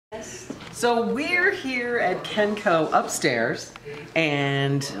So we're here at Kenco upstairs,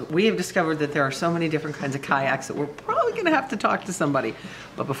 and we have discovered that there are so many different kinds of kayaks that we're probably gonna have to talk to somebody.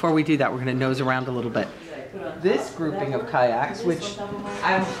 But before we do that, we're gonna nose around a little bit. This grouping of kayaks, which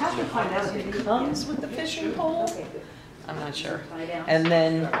I will have to find out if it comes with the fishing pole. I'm not sure. And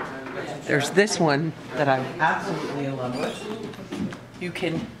then there's this one that I'm absolutely in love with. You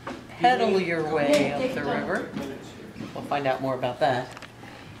can pedal your way up the river. We'll find out more about that.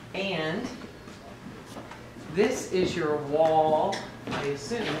 And this is your wall, I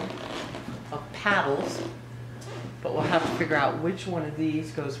assume, of paddles. But we'll have to figure out which one of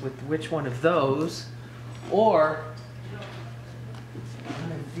these goes with which one of those, or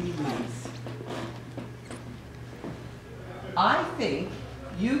one of these. I think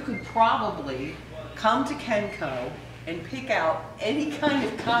you could probably come to Kenco and pick out any kind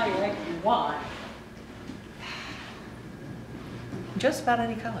of kayak you want. Just about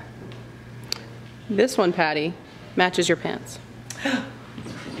any color. This one, Patty, matches your pants.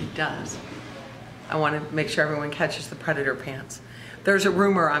 It does. I want to make sure everyone catches the predator pants. There's a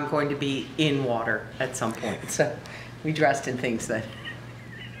rumor I'm going to be in water at some point, so we dressed in things that...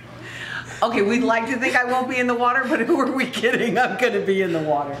 Okay, we'd like to think I won't be in the water, but who are we kidding? I'm going to be in the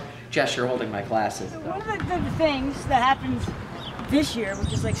water. Jess, you're holding my glasses. One of the things that happens this year,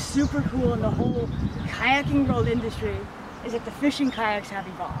 which is like super cool in the whole kayaking world industry, is that the fishing kayaks have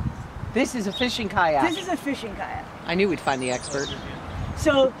evolved. This is a fishing kayak. This is a fishing kayak. I knew we'd find the expert.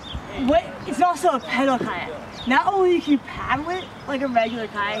 So, it's also a pedal kayak. Not only can you paddle it like a regular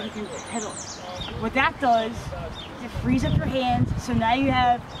kayak, you can pedal it. What that does, it frees up your hands, so now you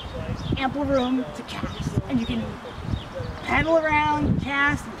have ample room to cast. And you can paddle around,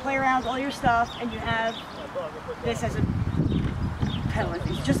 cast, and play around with all your stuff, and you have this as a pedal.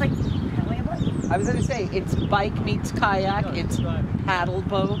 It's just like pedaling a bike. I was going to say, it's bike meets kayak, it's pedal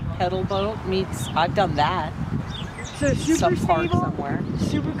boat meets, I've done that. So super Some park stable, somewhere.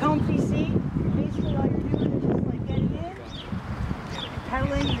 super comfy seat. Basically all you're doing is just like getting in,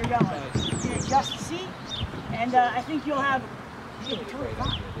 pedaling, and you're going. You can adjust the seat, and I think you'll be totally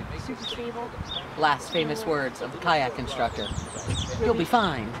fine. Super stable. Last famous words of the kayak instructor. You'll be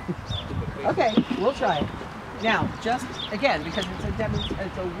fine. Okay, we'll try it. Now, just again, because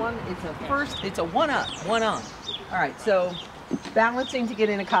it's a one up, one on. All right, so balancing to get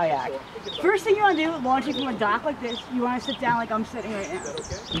in a kayak. First thing you want to do, launching from a dock like this, you want to sit down like I'm sitting right now.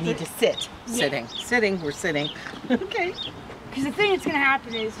 You need to sit. Yeah. Sitting, we're sitting. Okay. Because the thing that's going to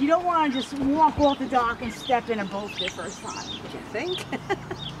happen is you don't want to just walk off the dock and step in a boat for the first time. Do you think?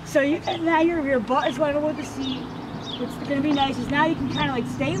 So now your butt is level with the seat. What's going to be nice is now you can kind of like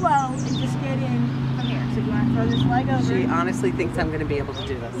stay low and just get in from here. So if you want to throw this leg over. She honestly thinks I'm going to be able to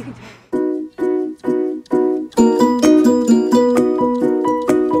do this. You can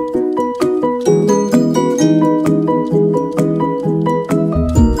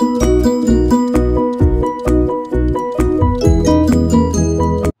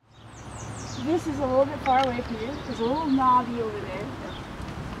This is a little bit far away from you. There's a little knobby over there.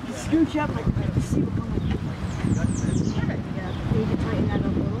 You can scooch up like the seat will come like this. Yeah, you can tighten that up a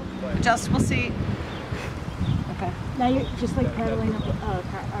little. Adjustable seat. Okay. Now you're just like pedaling up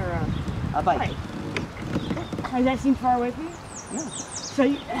A bike. Does that seem far away from you? Yeah. So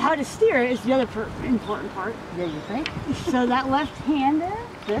how to steer is the other important part. Yeah, you think? So that left hand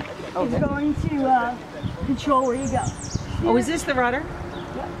there is going to control where you go. Oh, is this the rudder?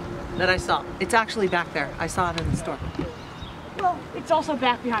 Yep. That I saw. It's actually back there. I saw it in the store. Well, it's also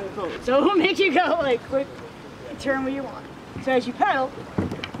back behind the boat, so it'll make you go like quick, turn where you want. So as you pedal,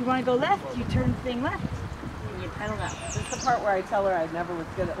 you want to go left, you turn the thing left, and you pedal out. This is the part where I tell her I never was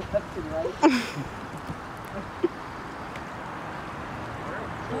good at left and right.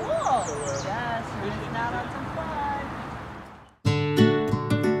 Cool. Yes, we're just out on some fun.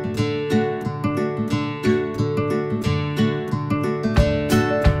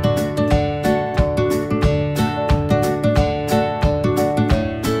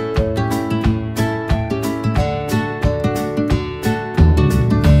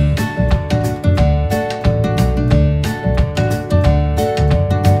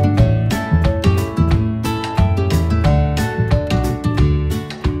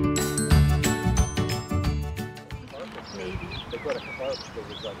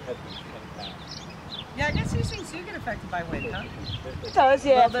 Yeah, I guess these things do get affected by wind, huh? It does,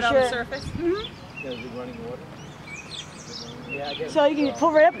 yeah. A little bit on the surface? Mm-hmm. Yeah, is it running water? Yeah, I guess. So you can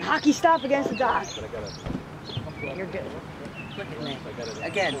pull right up and hockey stop against the dock. You're good. Look at me.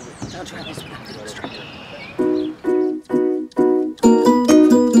 Again, don't try this without the instructor.